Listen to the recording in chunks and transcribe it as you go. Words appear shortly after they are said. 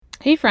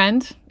Hey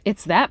friend,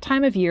 it's that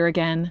time of year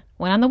again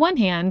when on the one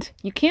hand,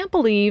 you can't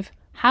believe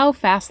how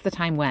fast the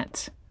time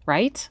went,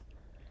 right?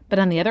 But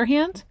on the other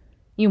hand,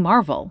 you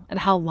marvel at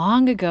how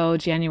long ago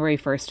January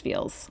 1st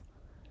feels.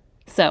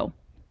 So,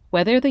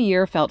 whether the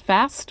year felt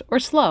fast or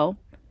slow,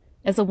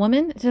 as a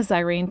woman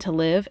desiring to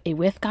live a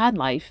with God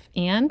life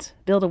and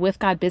build a with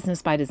God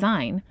business by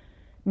design,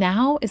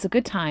 now is a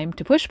good time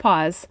to push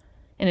pause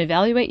and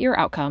evaluate your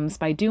outcomes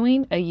by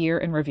doing a year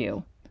in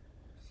review.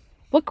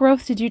 What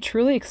growth did you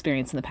truly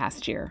experience in the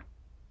past year?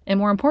 And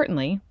more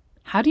importantly,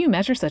 how do you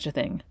measure such a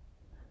thing?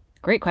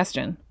 Great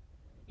question.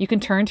 You can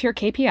turn to your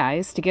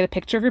KPIs to get a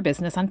picture of your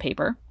business on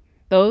paper.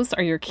 Those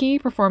are your key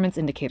performance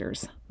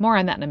indicators. More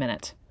on that in a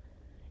minute.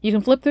 You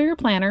can flip through your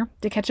planner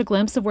to catch a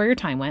glimpse of where your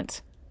time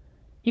went.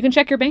 You can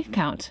check your bank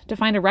account to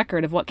find a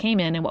record of what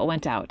came in and what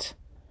went out.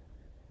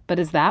 But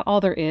is that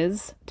all there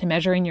is to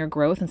measuring your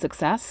growth and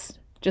success?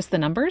 Just the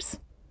numbers?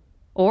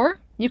 Or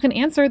you can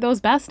answer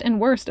those best and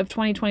worst of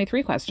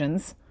 2023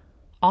 questions,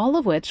 all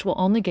of which will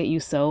only get you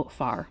so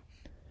far.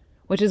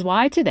 Which is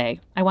why today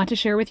I want to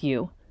share with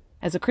you,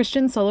 as a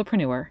Christian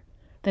solopreneur,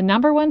 the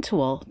number one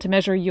tool to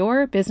measure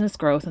your business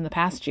growth in the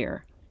past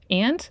year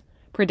and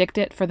predict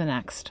it for the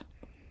next.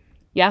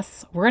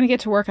 Yes, we're going to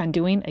get to work on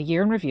doing a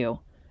year in review,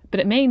 but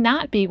it may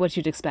not be what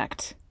you'd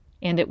expect,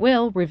 and it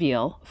will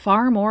reveal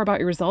far more about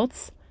your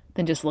results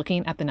than just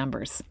looking at the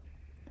numbers.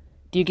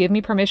 Do you give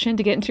me permission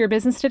to get into your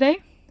business today?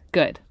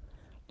 Good.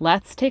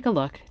 Let's take a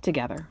look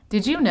together.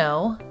 Did you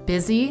know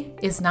busy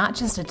is not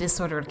just a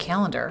disordered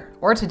calendar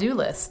or to-do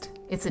list?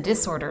 It's a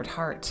disordered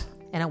heart.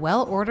 And a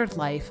well-ordered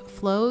life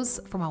flows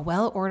from a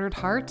well-ordered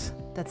heart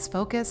that's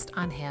focused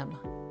on Him.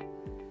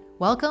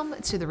 Welcome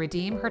to the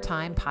Redeem Her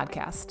Time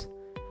podcast,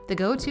 the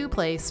go-to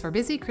place for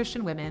busy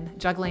Christian women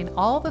juggling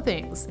all the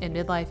things in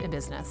midlife and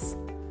business.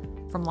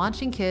 From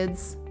launching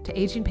kids to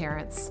aging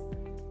parents,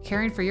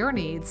 caring for your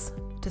needs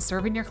to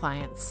serving your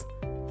clients,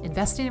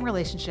 investing in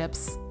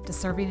relationships to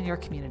serving in your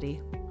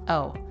community.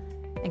 Oh,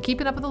 and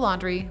keeping up with the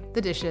laundry,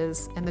 the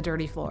dishes, and the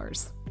dirty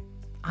floors.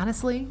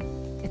 Honestly,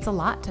 it's a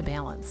lot to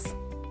balance.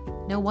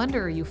 No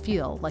wonder you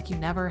feel like you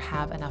never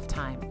have enough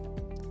time.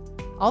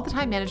 All the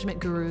time management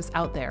gurus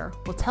out there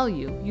will tell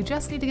you you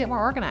just need to get more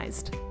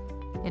organized.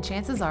 And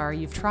chances are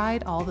you've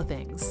tried all the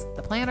things,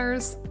 the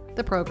planners,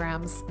 the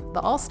programs,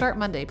 the All Start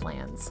Monday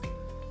plans,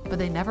 but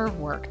they never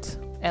worked,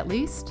 at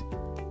least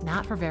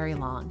not for very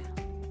long.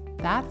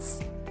 That's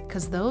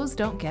because those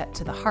don't get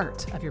to the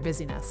heart of your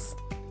busyness.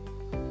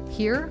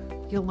 Here,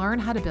 you'll learn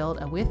how to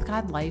build a with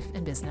God life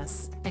and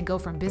business and go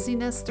from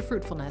busyness to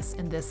fruitfulness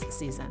in this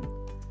season.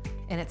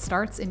 And it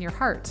starts in your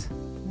heart,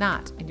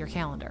 not in your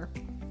calendar.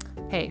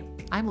 Hey,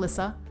 I'm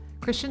Lissa,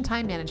 Christian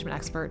time management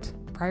expert,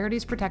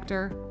 priorities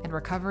protector, and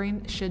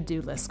recovering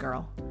should-do list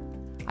girl.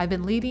 I've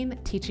been leading,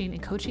 teaching,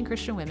 and coaching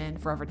Christian women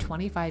for over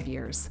 25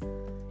 years,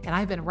 and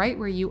I've been right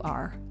where you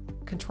are,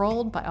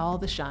 controlled by all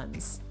the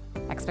shuns,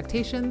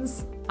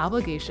 expectations,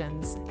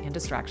 obligations, and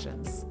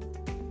distractions.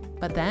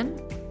 But then,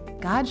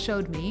 God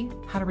showed me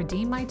how to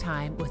redeem my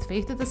time with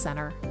faith at the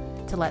center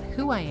to let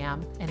who I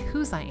am and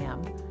whose I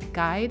am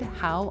guide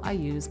how I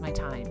use my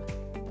time.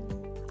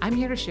 I'm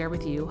here to share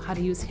with you how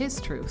to use His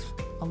truth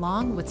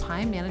along with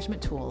time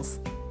management tools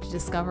to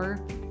discover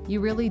you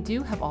really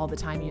do have all the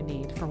time you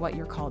need for what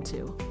you're called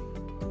to.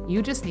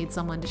 You just need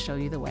someone to show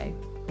you the way.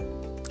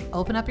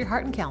 Open up your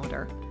heart and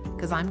calendar,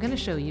 because I'm going to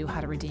show you how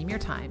to redeem your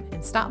time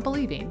and stop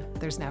believing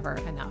there's never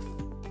enough.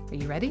 Are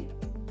you ready?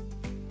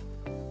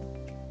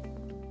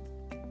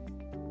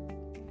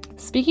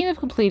 Speaking of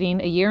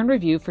completing a year in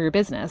review for your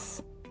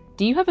business,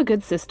 do you have a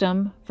good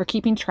system for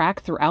keeping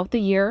track throughout the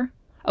year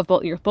of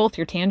both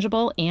your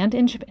tangible and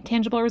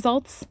intangible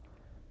results?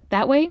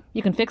 That way,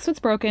 you can fix what's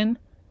broken,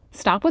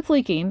 stop what's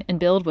leaking, and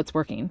build what's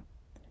working.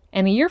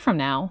 And a year from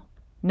now,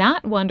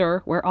 not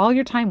wonder where all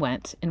your time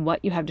went and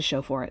what you have to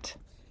show for it.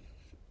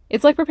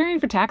 It's like preparing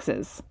for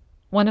taxes,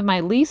 one of my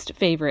least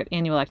favorite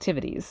annual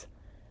activities,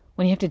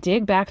 when you have to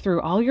dig back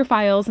through all your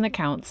files and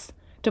accounts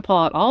to pull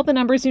out all the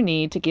numbers you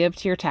need to give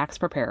to your tax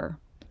preparer.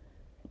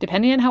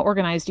 Depending on how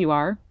organized you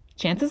are,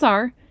 chances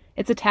are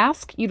it's a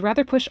task you'd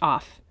rather push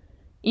off,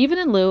 even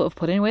in lieu of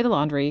putting away the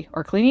laundry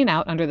or cleaning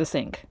out under the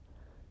sink.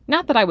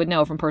 Not that I would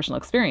know from personal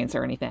experience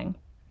or anything.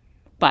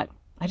 But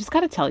I just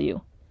gotta tell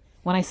you,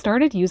 when I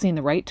started using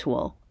the right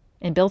tool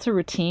and built a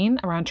routine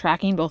around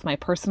tracking both my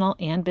personal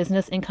and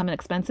business income and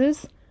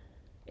expenses,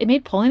 it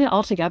made pulling it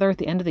all together at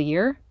the end of the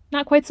year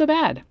not quite so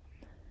bad.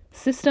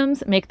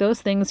 Systems make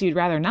those things you'd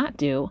rather not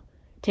do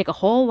take a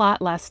whole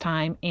lot less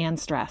time and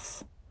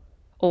stress.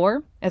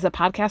 Or, as a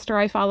podcaster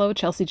I follow,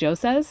 Chelsea Joe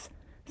says,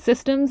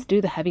 systems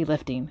do the heavy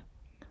lifting.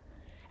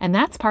 And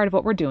that's part of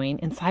what we're doing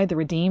inside the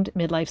Redeemed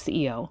Midlife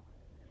CEO.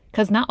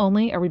 Because not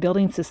only are we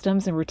building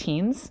systems and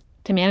routines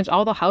to manage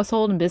all the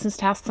household and business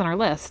tasks on our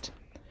list,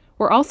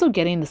 we're also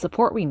getting the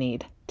support we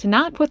need to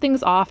not put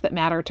things off that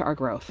matter to our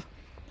growth.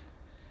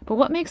 But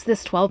what makes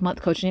this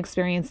 12-month coaching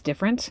experience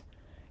different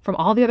from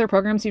all the other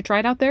programs you've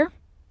tried out there?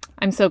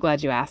 I'm so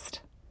glad you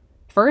asked.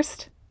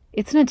 First,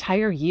 it's an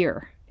entire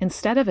year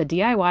instead of a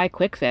DIY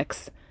quick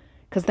fix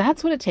Because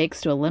that's what it takes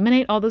to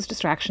eliminate all those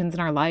distractions in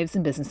our lives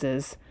and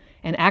businesses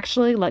and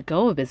actually let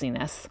go of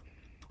busyness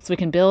so we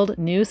can build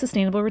new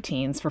sustainable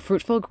routines for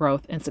fruitful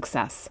growth and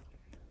success.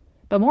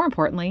 But more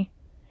importantly,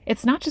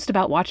 it's not just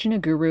about watching a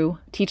guru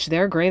teach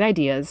their great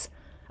ideas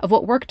of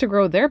what worked to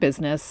grow their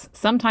business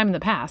sometime in the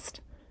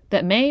past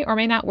that may or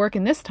may not work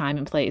in this time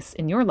and place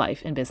in your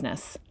life and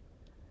business.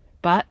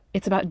 But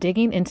it's about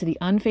digging into the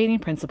unfading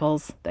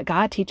principles that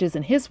God teaches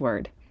in His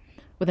Word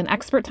with an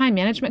expert time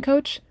management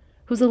coach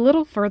who's a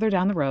little further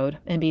down the road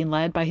and being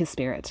led by His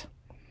Spirit.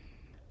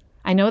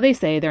 I know they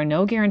say there are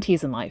no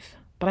guarantees in life,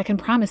 but I can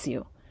promise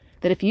you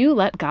that if you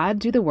let God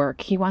do the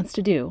work He wants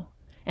to do,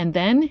 and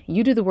then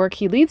you do the work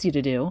He leads you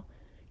to do,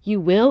 you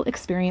will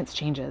experience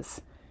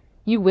changes.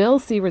 You will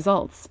see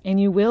results, and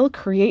you will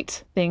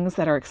create things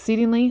that are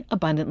exceedingly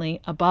abundantly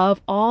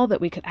above all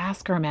that we could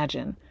ask or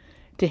imagine.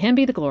 To Him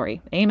be the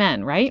glory.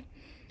 Amen, right?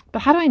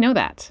 But how do I know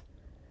that?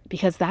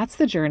 Because that's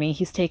the journey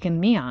He's taken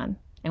me on.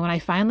 And when I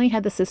finally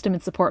had the system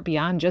and support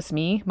beyond just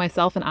me,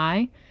 myself, and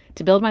I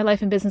to build my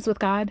life and business with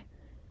God,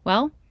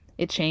 well,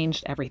 it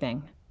changed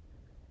everything.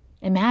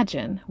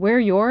 Imagine where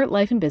your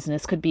life and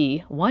business could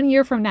be 1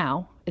 year from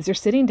now as you're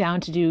sitting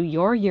down to do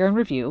your year in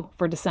review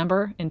for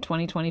December in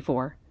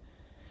 2024,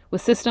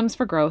 with systems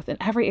for growth in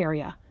every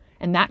area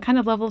and that kind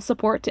of level of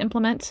support to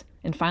implement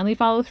and finally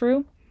follow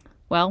through.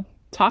 Well,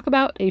 talk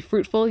about a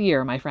fruitful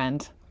year, my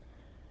friend.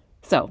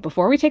 So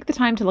before we take the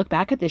time to look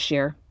back at this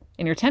year,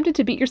 and you're tempted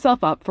to beat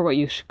yourself up for what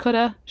you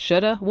coulda,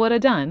 shoulda, woulda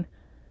done,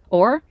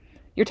 or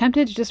you're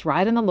tempted to just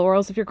ride on the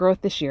laurels of your growth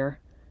this year,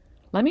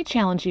 let me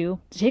challenge you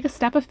to take a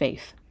step of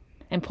faith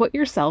and put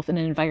yourself in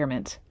an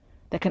environment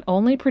that can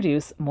only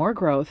produce more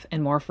growth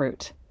and more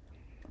fruit,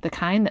 the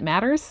kind that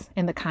matters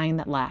and the kind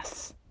that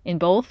lasts in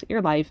both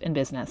your life and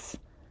business.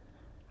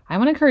 I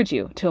want to encourage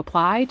you to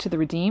apply to the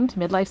Redeemed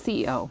Midlife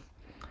CEO,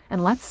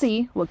 and let's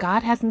see what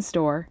God has in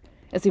store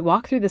as we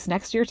walk through this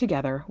next year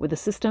together with the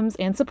systems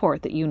and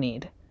support that you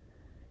need.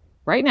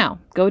 Right now,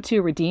 go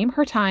to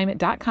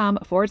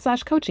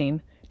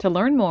redeemhertime.com/coaching to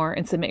learn more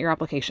and submit your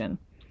application.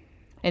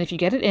 And if you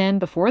get it in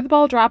before the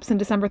ball drops on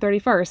December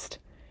 31st,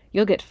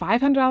 you'll get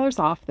 $500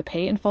 off the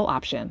pay in full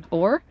option,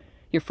 or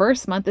your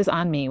first month is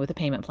on me with a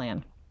payment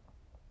plan.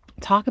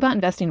 Talk about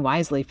investing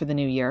wisely for the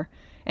new year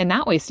and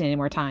not wasting any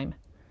more time.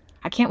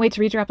 I can't wait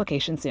to read your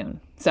application soon.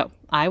 So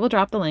I will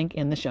drop the link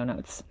in the show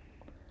notes.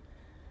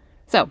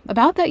 So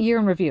about that year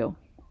in review,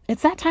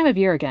 it's that time of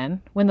year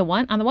again when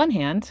on the one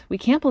hand, we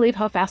can't believe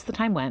how fast the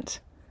time went.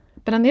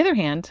 But on the other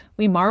hand,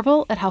 we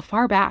marvel at how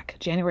far back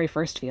January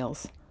 1st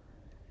feels.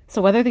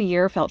 So whether the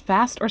year felt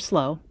fast or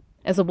slow,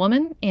 as a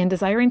woman and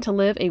desiring to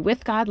live a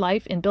with God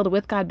life and build a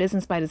with God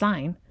business by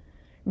design,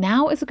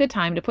 now is a good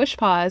time to push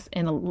pause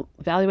and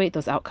evaluate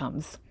those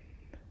outcomes.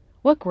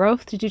 What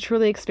growth did you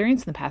truly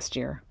experience in the past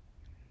year?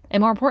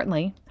 And more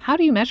importantly, how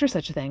do you measure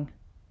such a thing?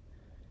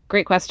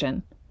 Great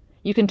question.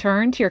 You can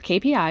turn to your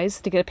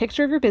KPIs to get a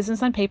picture of your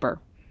business on paper.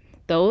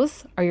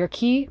 Those are your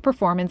key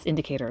performance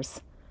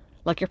indicators,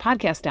 like your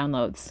podcast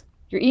downloads,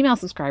 your email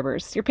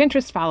subscribers, your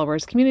Pinterest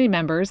followers, community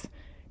members,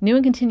 new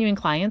and continuing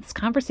clients,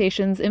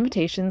 conversations,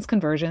 invitations,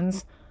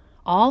 conversions,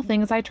 all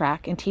things I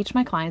track and teach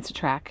my clients to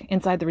track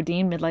inside the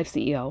Redeemed Midlife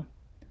CEO.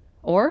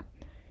 Or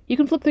you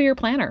can flip through your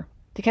planner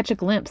to catch a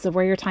glimpse of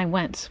where your time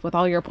went with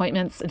all your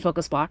appointments and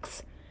focus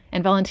blocks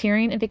and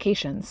volunteering and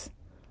vacations,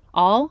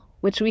 all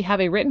which we have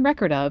a written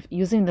record of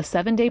using the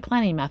 7-day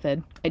planning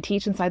method I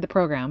teach inside the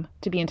program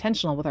to be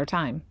intentional with our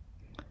time.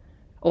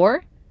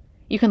 Or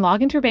you can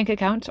log into your bank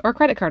account or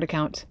credit card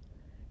account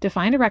to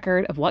find a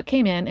record of what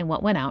came in and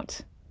what went out,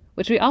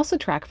 which we also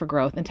track for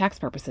growth and tax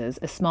purposes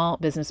as small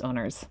business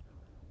owners.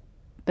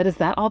 But is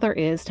that all there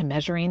is to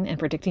measuring and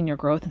predicting your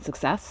growth and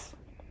success?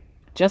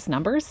 Just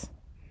numbers?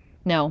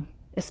 No,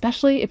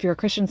 especially if you're a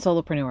Christian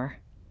solopreneur.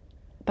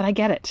 But I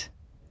get it,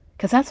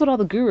 because that's what all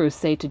the gurus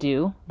say to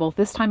do, both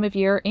this time of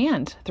year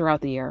and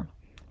throughout the year.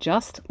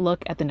 Just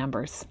look at the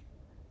numbers.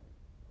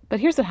 But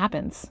here's what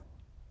happens.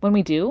 When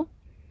we do,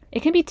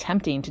 it can be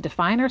tempting to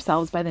define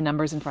ourselves by the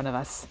numbers in front of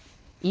us,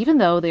 even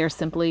though they are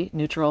simply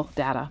neutral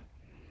data.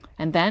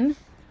 And then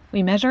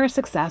we measure our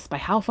success by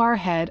how far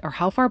ahead or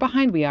how far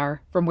behind we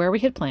are from where we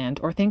had planned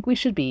or think we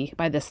should be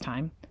by this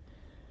time.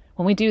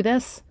 When we do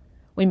this,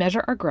 we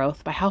measure our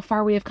growth by how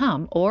far we have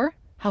come or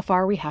how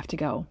far we have to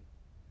go.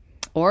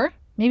 Or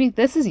maybe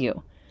this is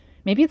you.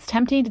 Maybe it's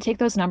tempting to take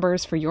those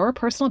numbers for your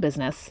personal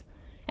business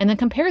and then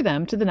compare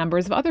them to the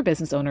numbers of other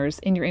business owners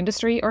in your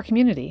industry or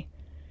community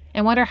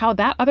and wonder how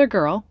that other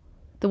girl,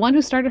 the one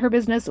who started her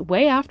business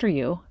way after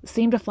you,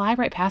 seemed to fly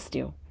right past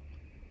you.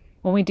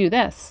 When we do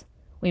this,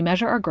 we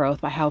measure our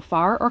growth by how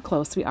far or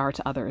close we are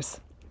to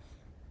others.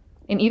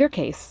 In either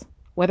case,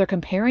 whether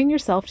comparing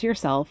yourself to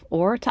yourself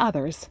or to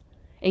others,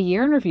 a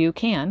year in review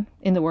can,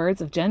 in the words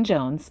of Jen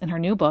Jones in her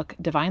new book,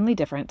 Divinely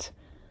Different,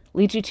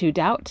 lead you to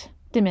doubt,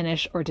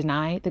 diminish, or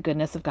deny the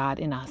goodness of God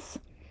in us.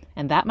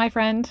 And that, my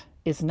friend,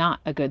 is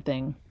not a good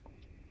thing.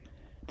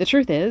 The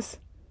truth is,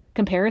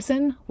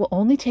 comparison will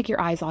only take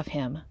your eyes off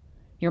Him,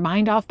 your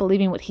mind off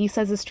believing what He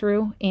says is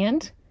true,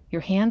 and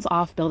your hands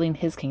off building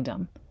His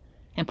kingdom.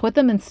 and put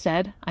them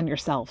instead on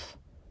yourself,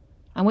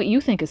 on what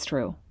you think is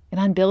true, and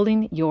on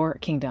building your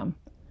kingdom,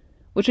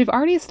 which we've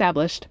already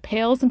established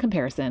pales in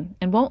comparison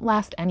and won't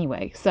last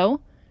anyway,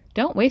 so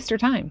don't waste your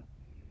time.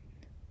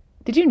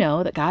 Did you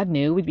know that God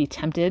knew we'd be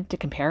tempted to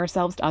compare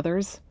ourselves to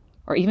others,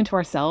 or even to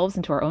ourselves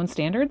and to our own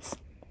standards?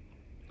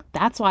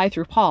 That's why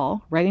through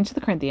Paul, writing to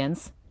the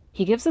Corinthians,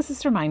 he gives us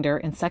this reminder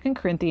in 2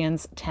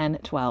 Corinthians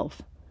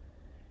 10:12.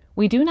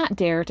 We do not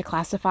dare to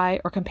classify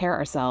or compare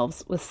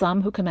ourselves with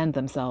some who commend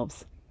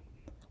themselves.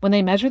 When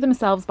they measure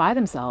themselves by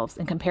themselves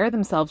and compare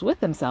themselves with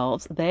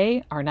themselves,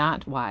 they are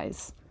not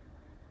wise.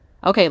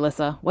 Okay,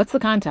 Lissa, what's the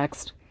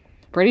context?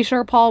 Pretty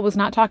sure Paul was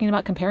not talking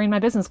about comparing my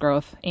business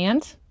growth,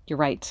 and you're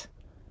right.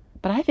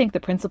 But I think the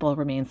principle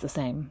remains the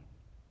same.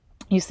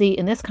 You see,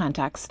 in this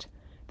context,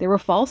 there were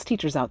false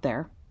teachers out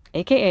there,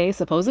 aka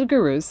supposed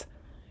gurus,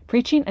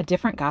 preaching a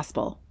different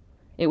gospel.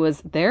 It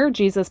was their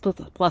Jesus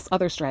plus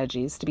other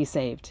strategies to be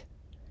saved.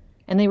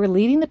 And they were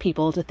leading the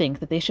people to think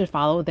that they should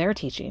follow their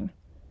teaching.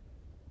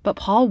 But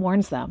Paul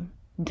warns them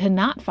to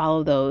not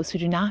follow those who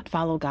do not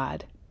follow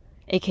God,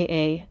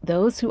 aka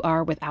those who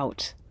are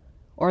without,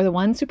 or the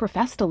ones who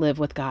profess to live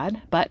with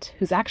God, but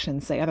whose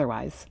actions say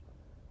otherwise.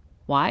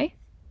 Why?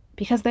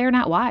 Because they are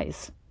not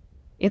wise.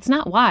 It's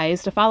not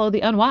wise to follow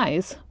the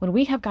unwise when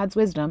we have God's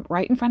wisdom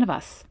right in front of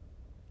us.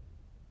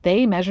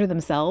 They measure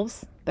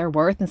themselves, their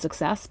worth and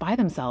success by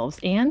themselves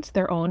and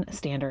their own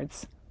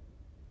standards.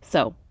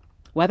 So,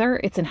 whether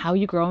it's in how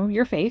you grow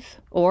your faith,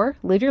 or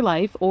live your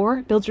life,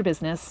 or build your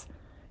business,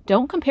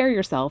 don't compare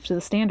yourself to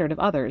the standard of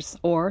others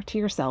or to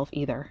yourself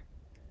either.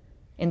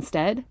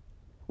 Instead,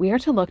 we are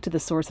to look to the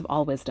source of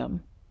all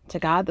wisdom, to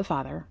God the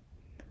Father.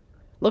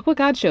 Look what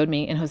God showed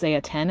me in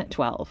Hosea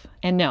 10:12.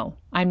 And no,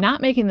 I'm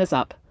not making this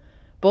up.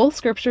 Both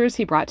scriptures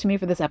he brought to me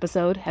for this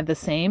episode have the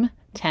same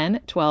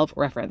 10:12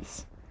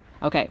 reference.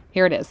 Okay,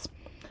 here it is.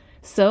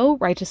 Sow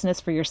righteousness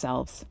for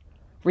yourselves.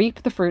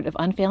 Reap the fruit of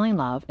unfailing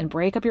love and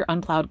break up your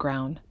unplowed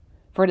ground.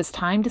 For it is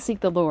time to seek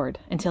the Lord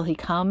until he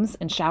comes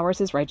and showers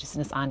his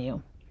righteousness on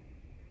you.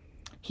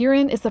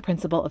 Herein is the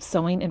principle of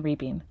sowing and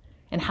reaping,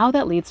 and how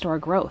that leads to our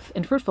growth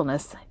and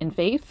fruitfulness in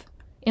faith,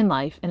 in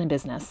life, and in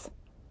business.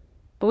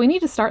 But we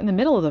need to start in the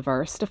middle of the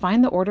verse to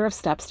find the order of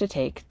steps to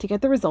take to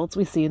get the results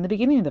we see in the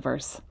beginning of the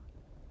verse.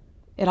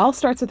 It all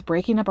starts with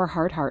breaking up our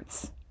hard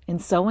hearts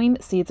and sowing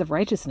seeds of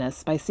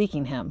righteousness by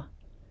seeking him.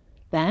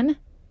 Then,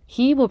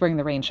 he will bring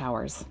the rain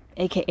showers,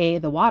 aka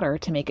the water,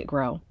 to make it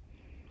grow.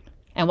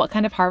 And what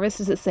kind of harvest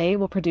does it say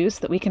will produce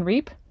that we can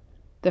reap?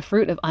 The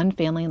fruit of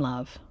unfailing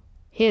love.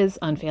 His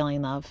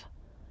unfailing love.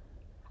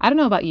 I don't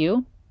know about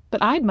you,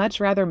 but I'd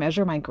much rather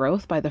measure my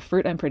growth by the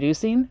fruit I'm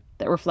producing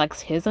that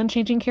reflects his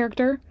unchanging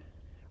character,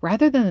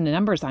 rather than the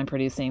numbers I'm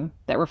producing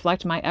that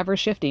reflect my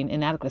ever-shifting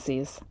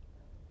inadequacies.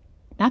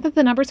 Not that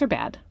the numbers are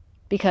bad,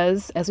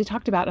 because, as we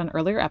talked about on an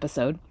earlier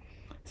episode,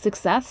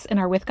 success in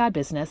our With God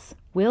business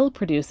will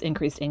produce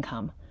increased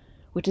income,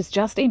 which is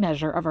just a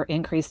measure of our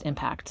increased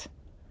impact.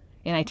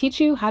 And I teach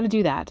you how to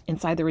do that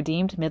inside the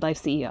Redeemed Midlife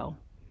CEO.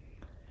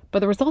 But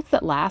the results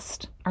that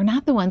last are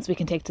not the ones we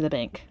can take to the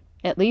bank,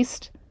 at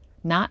least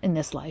not in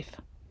this life.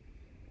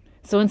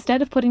 So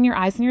instead of putting your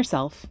eyes on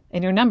yourself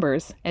and your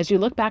numbers as you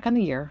look back on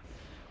the year,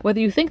 whether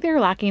you think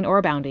they're lacking or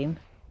abounding,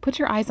 put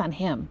your eyes on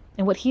him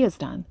and what he has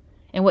done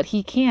and what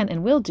he can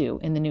and will do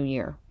in the new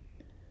year.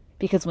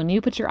 Because when you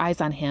put your eyes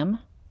on him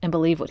and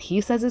believe what he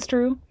says is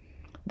true,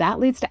 that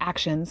leads to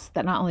actions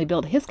that not only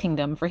build his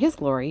kingdom for his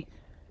glory,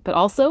 but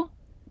also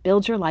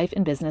build your life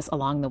and business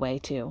along the way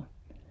too.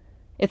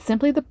 It's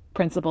simply the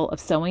principle of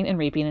sowing and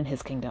reaping in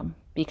his kingdom,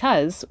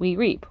 because we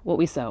reap what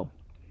we sow.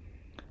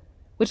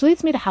 Which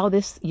leads me to how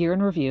this year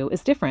in review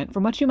is different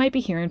from what you might be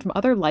hearing from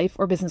other life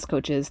or business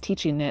coaches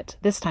teaching it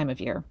this time of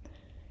year.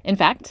 In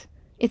fact,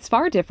 it's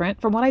far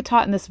different from what I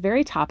taught in this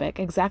very topic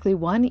exactly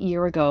 1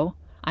 year ago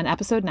on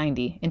episode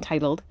 90,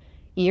 entitled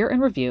Year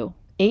in Review,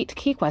 8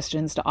 Key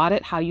Questions to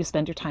Audit How You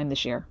Spend Your Time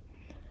This Year.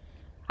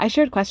 I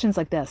shared questions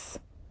like this.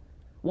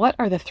 What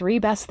are the 3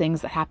 best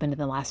things that happened in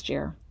the last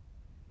year?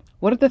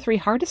 What are the 3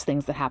 hardest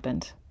things that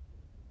happened?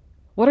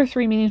 What are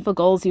 3 meaningful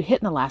goals you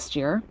hit in the last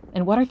year?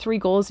 And what are 3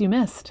 goals you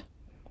missed?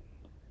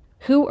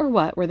 Who or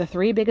what were the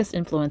 3 biggest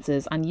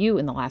influences on you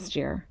in the last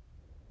year?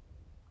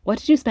 What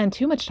did you spend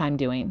too much time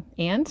doing?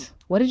 And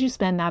what did you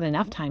spend not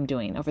enough time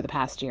doing over the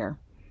past year?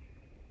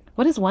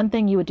 What is one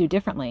thing you would do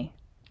differently?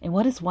 And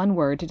what is one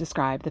word to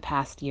describe the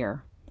past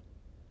year?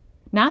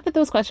 Not that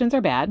those questions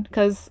are bad,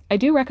 because I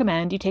do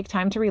recommend you take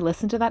time to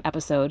re-listen to that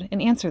episode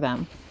and answer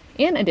them,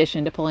 in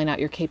addition to pulling out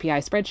your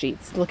KPI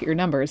spreadsheets to look at your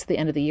numbers at the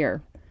end of the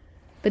year.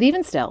 But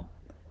even still,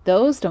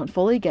 those don't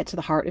fully get to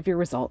the heart of your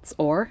results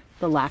or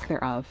the lack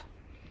thereof.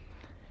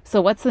 So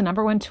what's the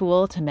number one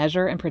tool to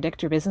measure and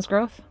predict your business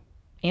growth?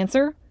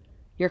 Answer,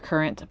 your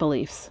current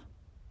beliefs.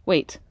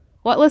 Wait,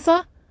 what,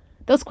 Lissa?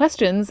 Those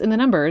questions in the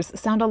numbers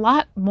sound a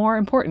lot more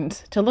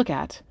important to look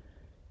at.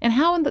 And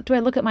how do I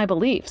look at my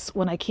beliefs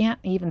when I can't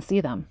even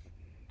see them?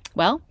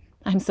 Well,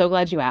 I'm so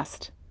glad you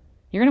asked.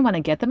 You're going to want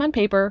to get them on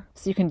paper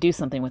so you can do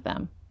something with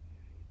them.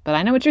 But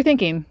I know what you're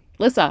thinking.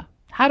 Lissa,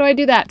 how do I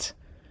do that?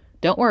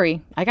 Don't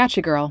worry, I got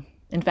you, girl.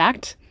 In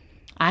fact,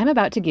 I'm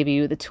about to give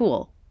you the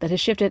tool that has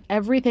shifted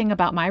everything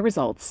about my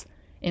results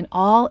in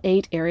all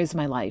 8 areas of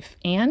my life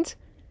and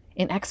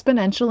in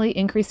exponentially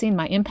increasing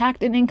my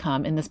impact and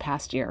income in this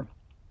past year.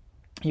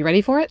 You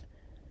ready for it?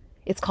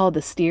 It's called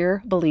the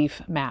Steer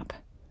Belief Map.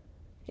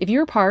 If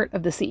you're part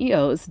of the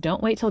CEO's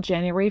Don't Wait Till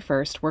January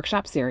 1st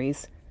workshop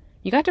series,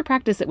 you got to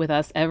practice it with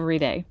us every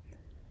day.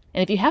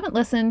 And if you haven't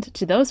listened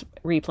to those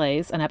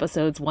replays on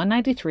episodes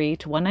 193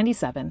 to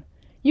 197,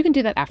 you can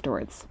do that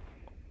afterwards.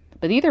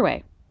 But either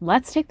way,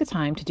 let's take the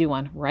time to do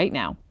one right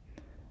now,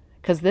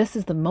 because this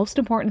is the most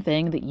important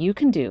thing that you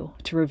can do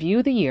to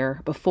review the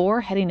year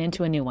before heading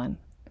into a new one.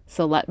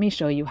 So let me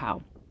show you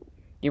how.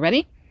 You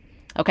ready?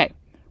 Okay,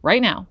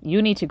 right now,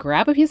 you need to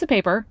grab a piece of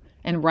paper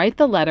and write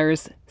the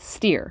letters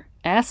STEER,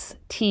 S-T-E-E-R,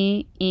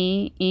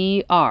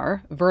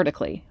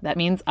 vertically. That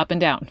means up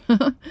and down.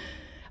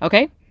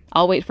 Okay,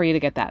 I'll wait for you to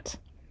get that.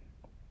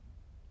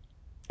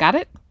 Got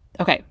it?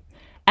 Okay.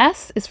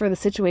 S is for the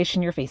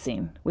situation you're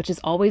facing, which is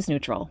always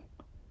neutral.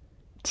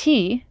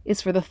 T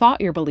is for the thought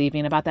you're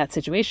believing about that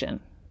situation,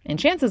 and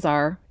chances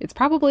are it's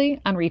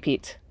probably on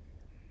repeat.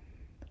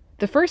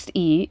 The first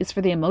E is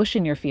for the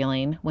emotion you're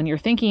feeling when you're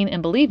thinking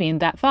and believing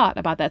that thought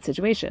about that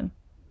situation.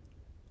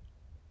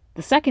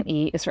 The second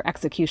E is for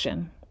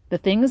execution, the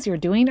things you're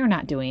doing or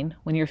not doing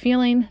when you're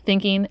feeling,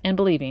 thinking, and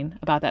believing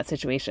about that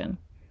situation.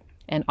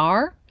 And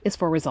R is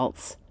for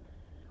results,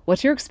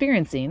 what you're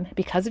experiencing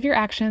because of your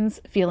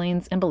actions,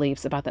 feelings, and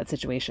beliefs about that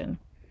situation.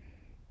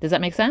 Does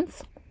that make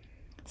sense?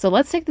 So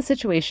let's take the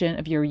situation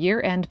of your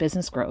year-end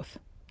business growth.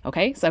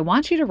 Okay, so I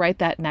want you to write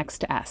that next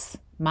to S,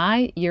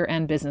 my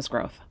year-end business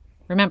growth.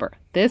 Remember,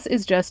 this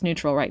is just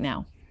neutral right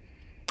now.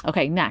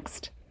 Okay,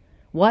 next.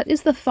 What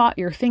is the thought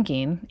you're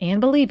thinking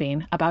and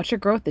believing about your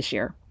growth this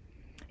year?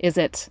 Is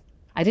it,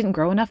 I didn't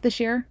grow enough this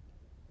year?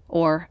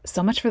 Or,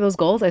 so much for those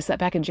goals I set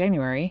back in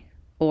January?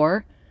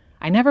 Or,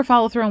 I never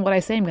follow through on what I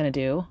say I'm going to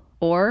do?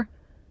 Or,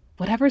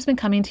 whatever's been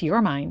coming to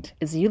your mind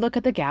as you look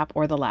at the gap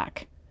or the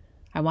lack.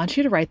 I want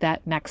you to write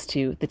that next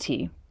to the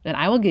T, and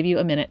I will give you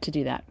a minute to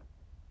do that.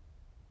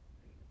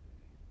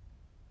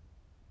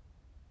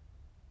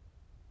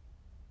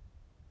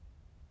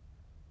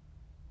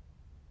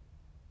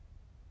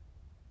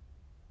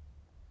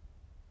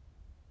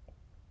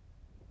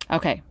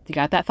 Okay, you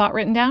got that thought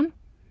written down?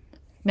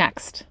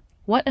 Next,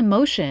 what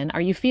emotion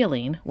are you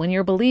feeling when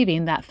you're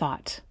believing that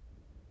thought?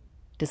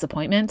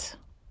 Disappointment,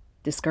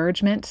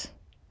 discouragement,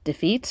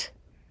 defeat?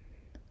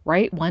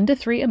 Write 1 to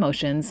 3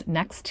 emotions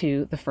next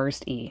to the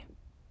first E.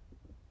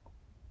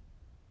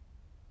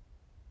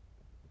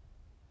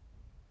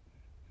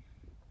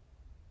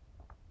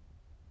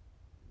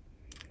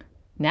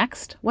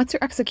 Next, what's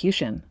your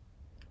execution?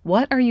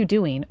 What are you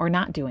doing or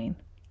not doing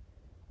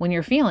when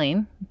you're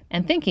feeling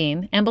and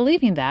thinking and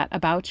believing that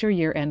about your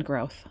year-end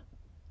growth?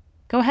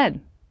 Go ahead.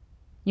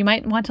 You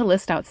might want to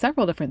list out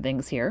several different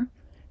things here,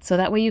 so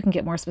that way you can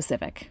get more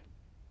specific.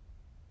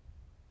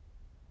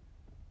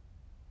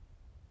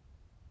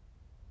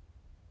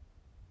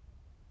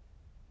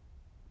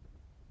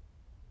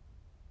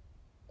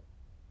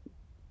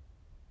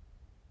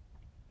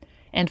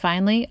 And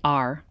finally,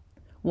 R.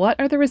 What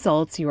are the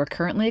results you are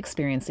currently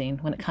experiencing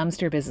when it comes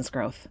to your business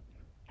growth?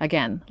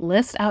 Again,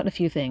 list out a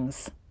few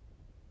things.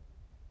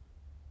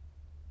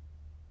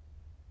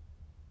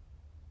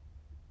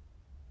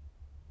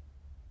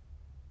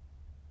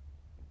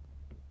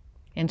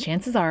 And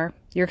chances are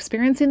you're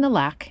experiencing the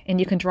lack, and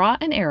you can draw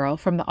an arrow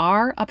from the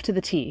R up to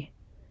the T,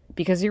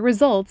 because your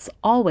results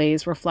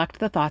always reflect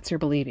the thoughts you're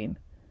believing.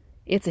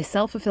 It's a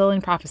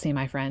self-fulfilling prophecy,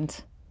 my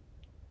friend.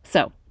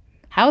 So,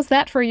 how's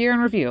that for a year in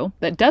review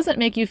that doesn't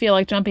make you feel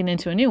like jumping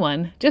into a new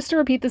one just to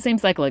repeat the same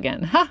cycle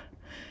again? Ha!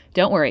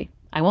 Don't worry,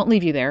 I won't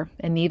leave you there,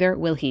 and neither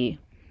will he.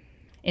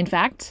 In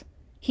fact,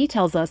 he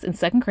tells us in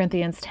 2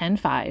 Corinthians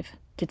 10:5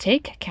 to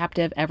take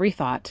captive every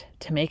thought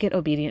to make it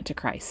obedient to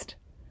Christ.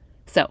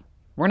 So,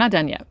 we're not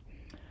done yet.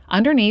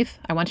 Underneath,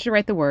 I want you to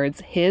write the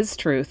words, His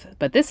truth,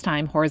 but this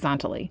time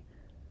horizontally,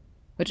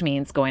 which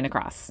means going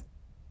across.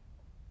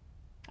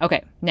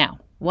 Okay, now,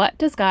 what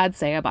does God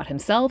say about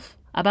himself,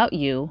 about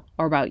you,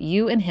 or about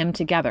you and him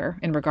together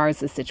in regards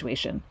to this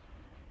situation?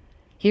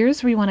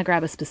 Here's where you want to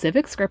grab a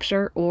specific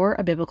scripture or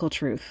a biblical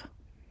truth.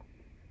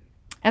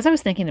 As I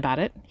was thinking about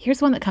it,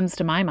 here's one that comes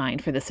to my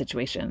mind for this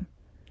situation.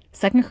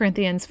 2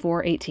 Corinthians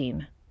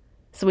 4:18.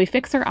 So we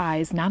fix our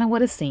eyes not on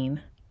what is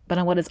seen, but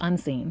on what is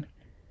unseen,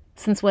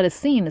 since what is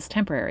seen is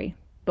temporary,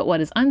 but what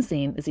is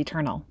unseen is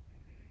eternal.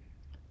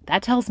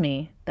 That tells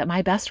me that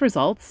my best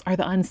results are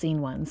the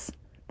unseen ones,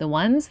 the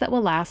ones that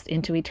will last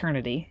into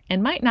eternity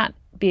and might not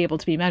be able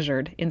to be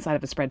measured inside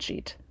of a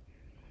spreadsheet.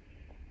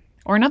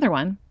 Or another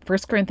one, 1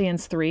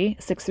 Corinthians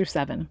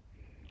 3:6-7.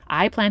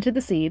 I planted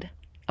the seed,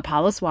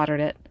 Apollos watered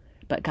it,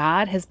 but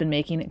God has been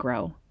making it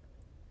grow.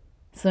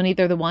 So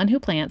neither the one who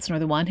plants nor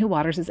the one who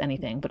waters is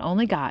anything, but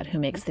only God who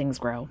makes things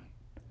grow.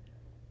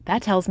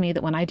 That tells me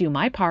that when I do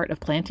my part of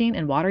planting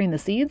and watering the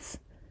seeds,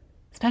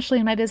 especially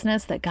in my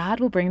business, that God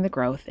will bring the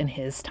growth in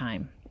His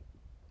time.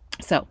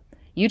 So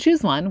you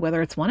choose one,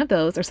 whether it's one of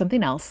those or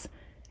something else,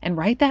 and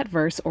write that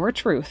verse or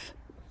truth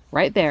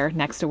right there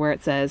next to where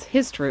it says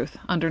His truth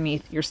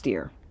underneath your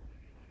steer.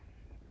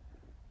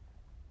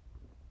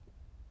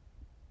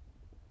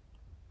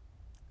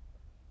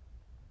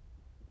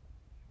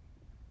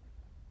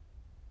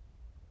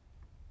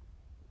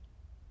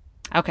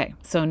 Okay,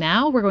 so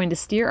now we're going to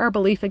steer our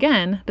belief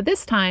again, but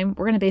this time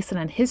we're going to base it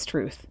on His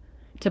truth,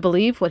 to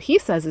believe what He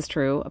says is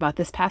true about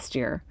this past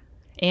year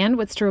and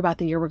what's true about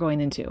the year we're going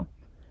into.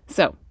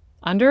 So,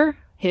 under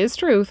His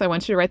truth, I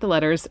want you to write the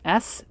letters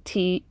S-T-E-E-R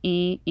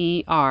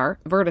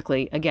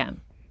vertically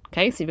again.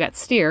 Okay, so you've got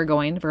steer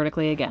going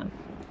vertically again.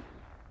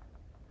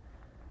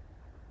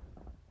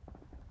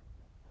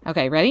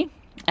 Okay, ready?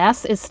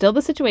 S is still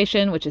the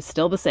situation, which is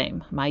still the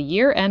same, my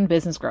year-end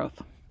business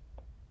growth.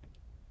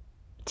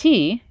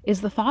 T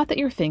is the thought that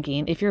you're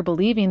thinking if you're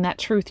believing that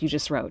truth you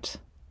just wrote.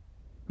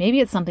 Maybe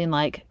it's something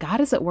like, God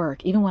is at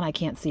work even when I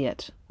can't see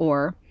it.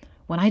 Or,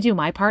 when I do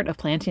my part of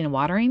planting and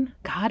watering,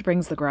 God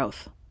brings the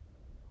growth.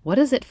 What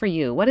is it for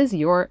you? What is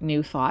your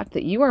new thought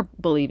that you are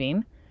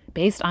believing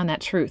based on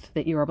that truth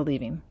that you are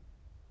believing?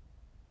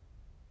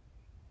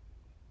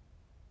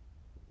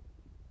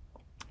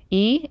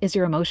 E is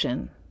your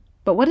emotion.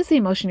 But what is the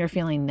emotion you're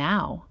feeling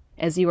now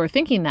as you are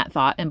thinking that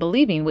thought and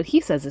believing what He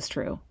says is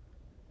true?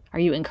 Are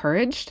you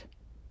encouraged,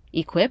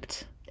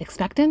 equipped,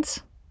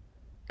 expectant?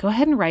 Go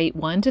ahead and write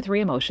 1 to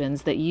 3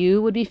 emotions that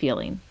you would be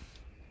feeling.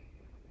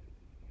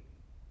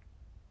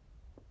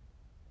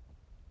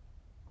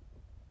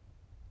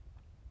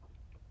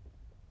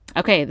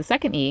 Okay, the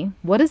second E,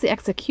 what is the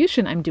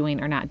execution I'm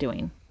doing or not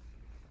doing?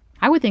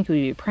 I would think we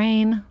would be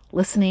praying,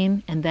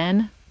 listening, and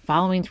then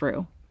following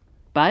through.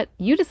 But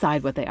you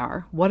decide what they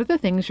are. What are the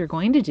things you're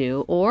going to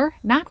do or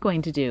not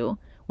going to do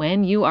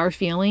when you are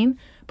feeling,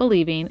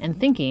 believing, and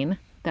thinking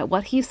that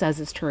what He says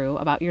is true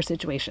about your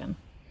situation?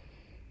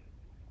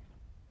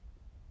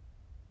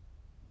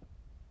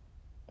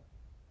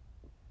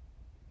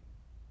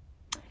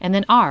 And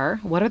then R,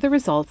 what are the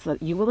results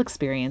that you will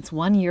experience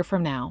 1 year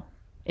from now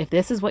if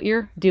this is what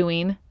you're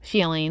doing,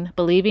 feeling,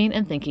 believing,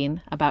 and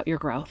thinking about your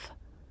growth?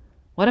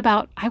 What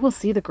about, I will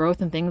see the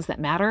growth in things that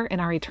matter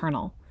and are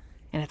eternal,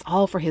 and it's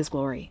all for His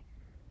glory?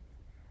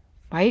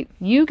 Right?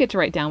 You get to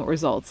write down what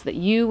results that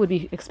you would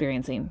be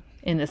experiencing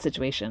in this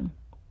situation.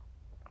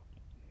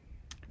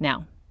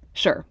 Now,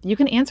 sure, you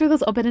can answer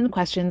those open-ended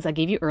questions I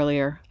gave you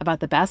earlier about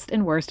the best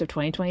and worst of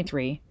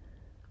 2023,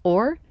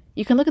 or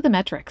you can look at the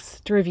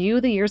metrics to review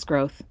the year's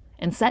growth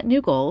and set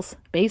new goals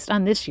based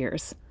on this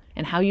year's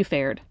and how you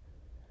fared.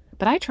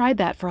 But I tried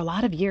that for a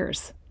lot of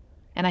years,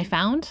 and I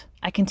found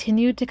I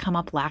continued to come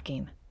up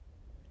lacking.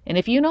 And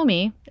if you know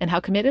me and how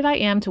committed I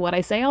am to what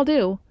I say I'll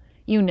do,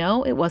 you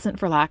know it wasn't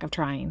for lack of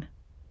trying.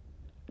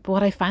 But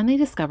what I finally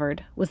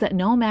discovered was that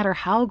no matter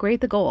how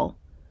great the goal,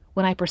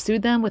 when I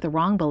pursued them with the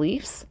wrong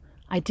beliefs,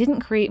 I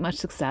didn't create much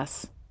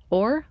success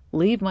or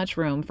leave much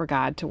room for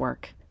God to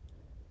work.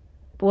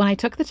 But when I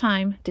took the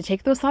time to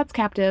take those thoughts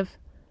captive,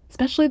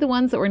 especially the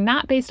ones that were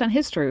not based on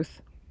His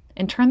truth,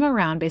 and turn them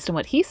around based on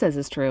what He says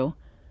is true,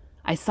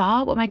 I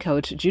saw what my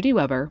coach, Judy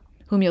Weber,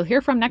 whom you'll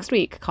hear from next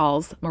week,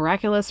 calls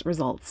miraculous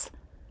results.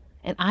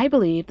 And I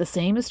believe the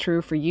same is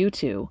true for you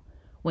too,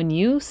 when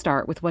you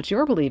start with what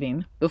you're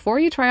believing before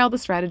you try all the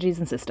strategies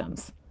and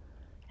systems.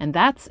 And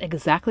that's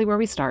exactly where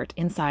we start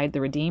inside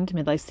the Redeemed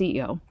Midlife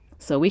CEO,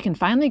 so we can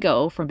finally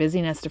go from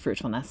busyness to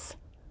fruitfulness.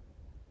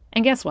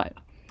 And guess what?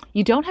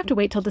 You don't have to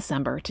wait till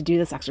December to do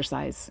this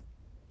exercise.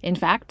 In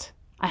fact,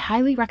 I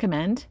highly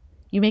recommend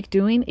you make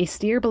doing a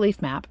steer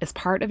belief map as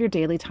part of your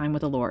daily time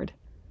with the Lord.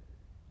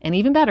 And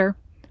even better,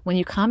 when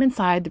you come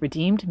inside the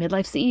Redeemed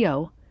Midlife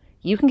CEO,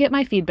 you can get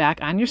my feedback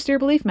on your steer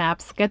belief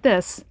maps, get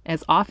this,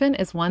 as often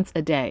as once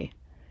a day.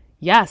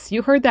 Yes,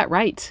 you heard that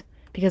right,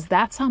 because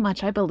that's how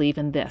much I believe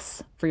in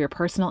this for your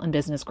personal and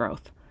business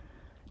growth.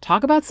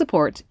 Talk about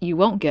support you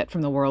won't get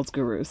from the world's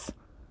gurus.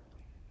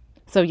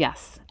 So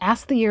yes,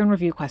 ask the year in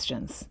review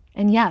questions.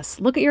 And yes,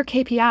 look at your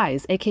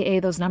KPIs, aka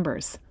those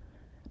numbers.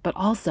 But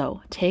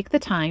also take the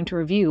time to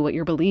review what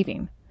you're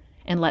believing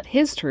and let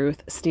His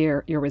truth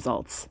steer your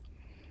results.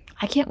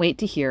 I can't wait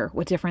to hear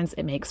what difference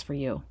it makes for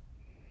you.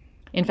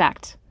 In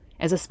fact,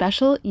 as a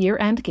special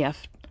year-end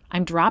gift,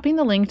 I'm dropping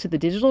the link to the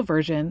digital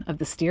version of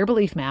the Steer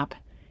Belief Map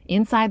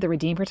inside the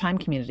Redeem Her Time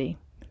community.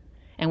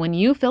 And when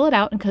you fill it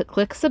out and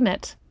click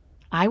Submit,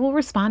 I will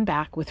respond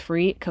back with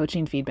free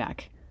coaching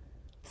feedback.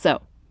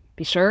 So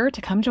be sure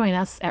to come join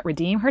us at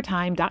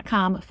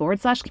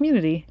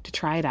redeemhertime.com/community to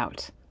try it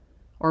out.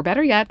 Or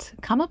better yet,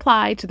 come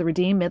apply to the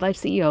Redeem Midlife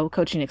CEO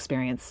coaching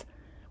experience,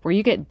 where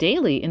you get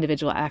daily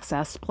individual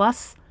access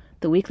plus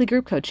the weekly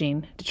group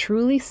coaching to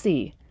truly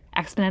see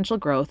exponential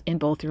growth in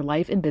both your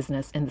life and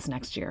business in this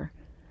next year.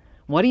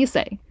 What do you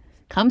say?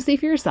 Come see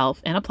for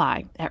yourself and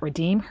apply at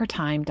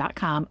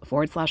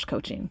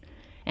redeemhertime.com/coaching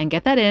and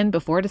get that in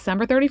before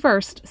December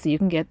 31st so you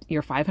can get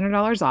your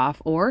 $500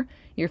 off or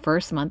your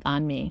first month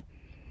on me.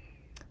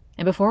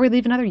 And before we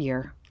leave another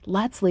year,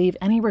 let's leave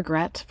any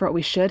regret for what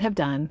we should have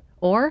done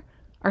or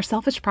our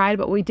selfish pride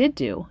about what we did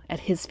do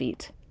at His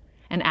feet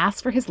and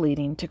ask for His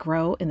leading to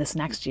grow in this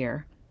next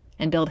year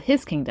and build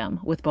His kingdom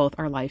with both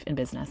our life and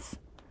business.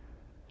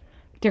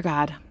 Dear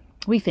God,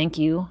 We thank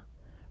you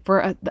for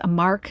a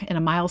mark and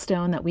a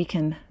milestone that we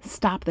can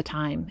stop the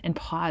time and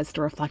pause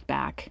to reflect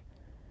back.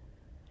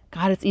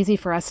 God, it's easy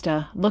for us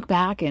to look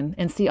back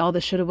and see all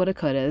the shoulda, woulda,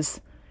 couldas,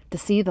 to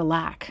see the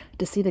lack,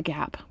 to see the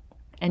gap.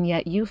 And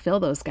yet you fill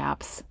those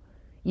gaps.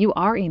 You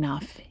are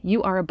enough.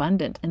 You are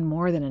abundant and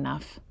more than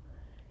enough.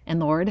 And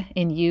Lord,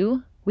 in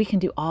you, we can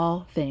do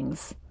all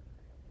things.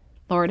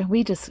 Lord,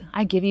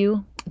 I give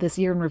you this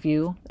year in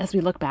review as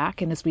we look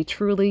back and as we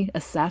truly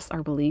assess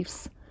our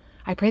beliefs.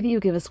 I pray that you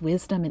give us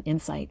wisdom and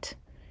insight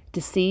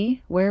to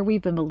see where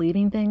we've been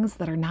believing things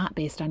that are not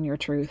based on your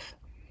truth.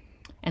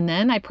 And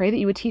then I pray that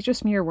you would teach us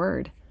from your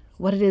word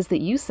what it is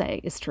that you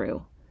say is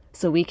true,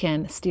 so we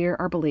can steer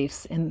our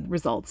beliefs and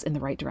results in the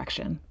right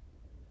direction.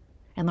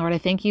 And Lord, I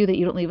thank you that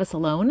you don't leave us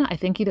alone. I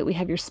thank you that we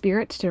have your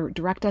Spirit to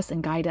direct us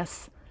and guide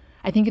us.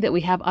 I thank you that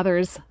we have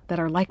others that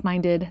are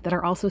like-minded, that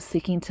are also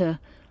seeking to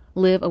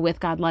live a with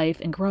God life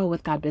and grow a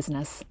with God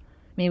business.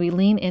 May we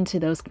lean into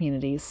those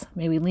communities.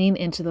 May we lean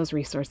into those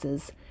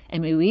resources.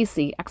 And may we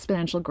see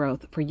exponential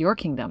growth for your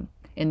kingdom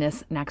in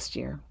this next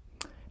year.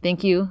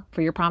 Thank you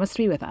for your promise to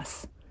be with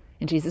us.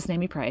 In Jesus' name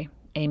we pray.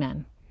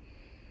 Amen.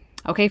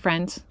 Okay,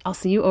 friend, I'll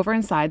see you over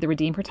inside the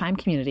Redeem Her Time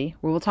community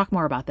where we'll talk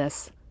more about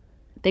this.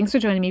 Thanks for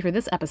joining me for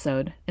this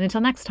episode. And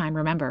until next time,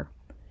 remember,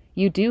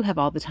 you do have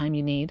all the time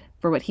you need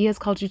for what he has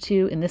called you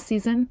to in this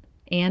season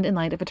and in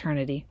light of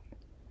eternity.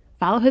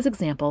 Follow his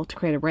example to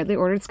create a rightly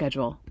ordered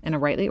schedule and a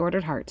rightly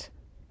ordered heart,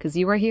 because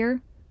you are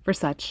here for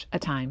such a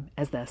time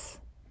as this.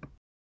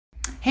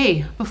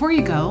 Hey, before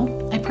you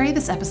go, I pray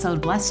this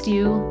episode blessed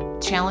you,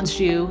 challenged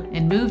you,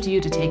 and moved you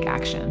to take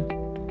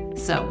action.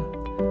 So,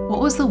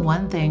 what was the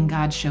one thing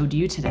God showed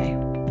you today?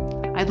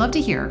 I'd love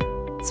to hear,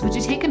 so would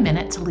you take a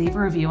minute to leave a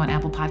review on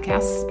Apple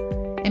Podcasts?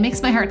 It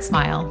makes my heart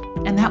smile,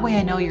 and that way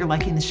I know you're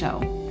liking the show.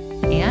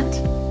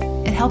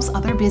 And it helps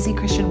other busy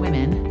Christian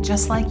women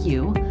just like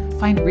you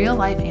find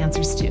real-life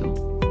answers too.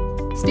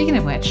 Speaking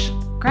of which,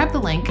 grab the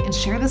link and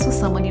share this with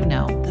someone you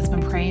know that's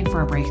been praying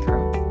for a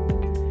breakthrough.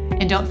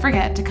 And don't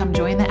forget to come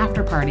join the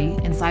after party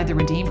inside the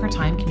Redeem Her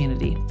Time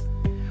community.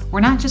 We're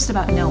not just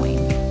about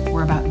knowing,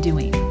 we're about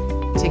doing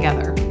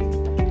together.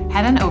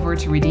 Head on over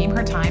to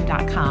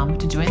redeemhertime.com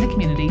to join the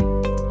community,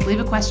 leave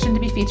a question to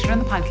be featured on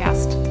the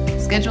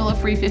podcast, schedule a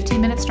free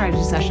 15-minute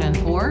strategy session,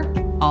 or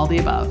all the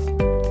above.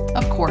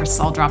 Of course,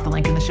 I'll drop the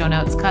link in the show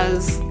notes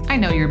because I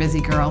know you're a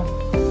busy girl.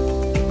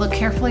 Look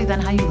carefully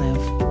then how you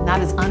live,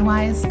 not as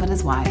unwise, but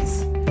as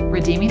wise,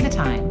 redeeming the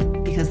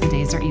time because the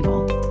days are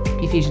evil.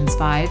 Ephesians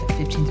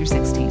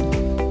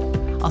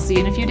 5:15-16. I'll see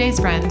you in a few days,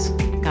 friend.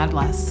 God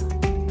bless.